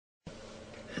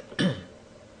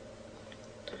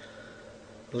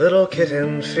Little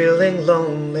kitten feeling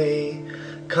lonely,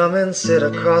 come and sit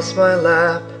across my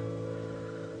lap.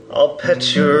 I'll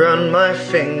pet you, run my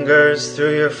fingers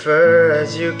through your fur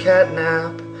as you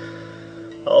catnap.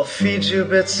 I'll feed you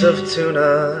bits of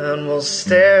tuna and we'll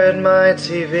stare at my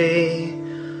TV.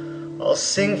 I'll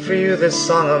sing for you this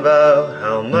song about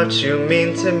how much you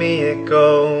mean to me. It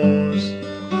goes,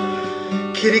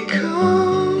 kitty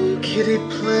come, kitty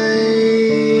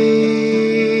play.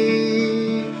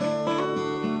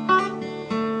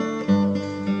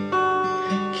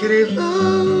 Kitty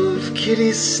love,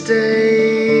 kitty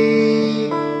stay.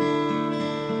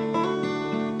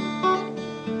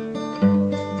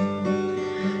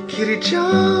 Kitty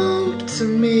jump to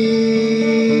me.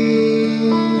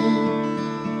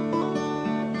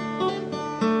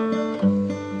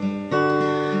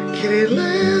 Kitty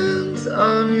land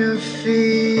on your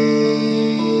feet.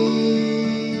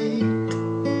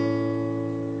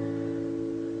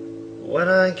 When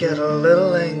I get a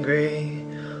little angry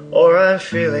or I'm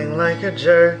feeling like a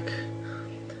jerk,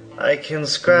 I can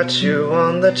scratch you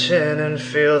on the chin and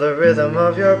feel the rhythm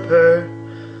of your purr.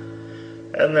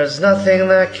 And there's nothing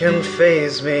that can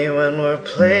faze me when we're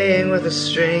playing with a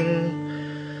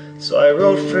string. So I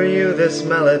wrote for you this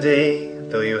melody,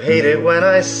 though you hate it when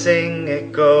I sing.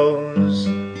 It goes,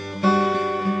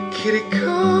 kitty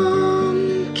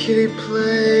come, kitty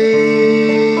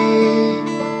play.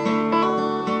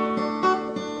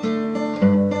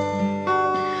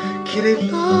 Kitty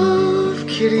love,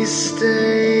 kitty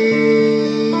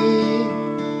stay.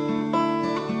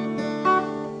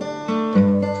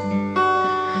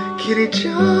 Kitty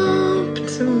jump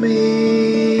to me.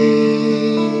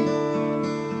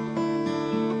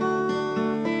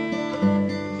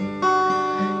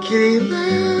 Kitty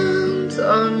land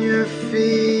on your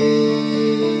feet.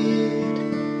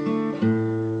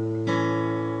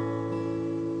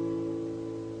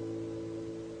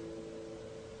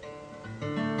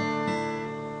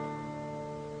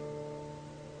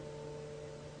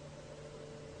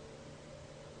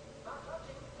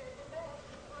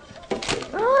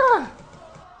 Oh.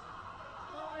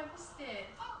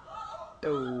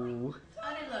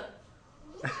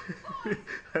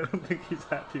 I don't think he's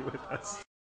happy with us.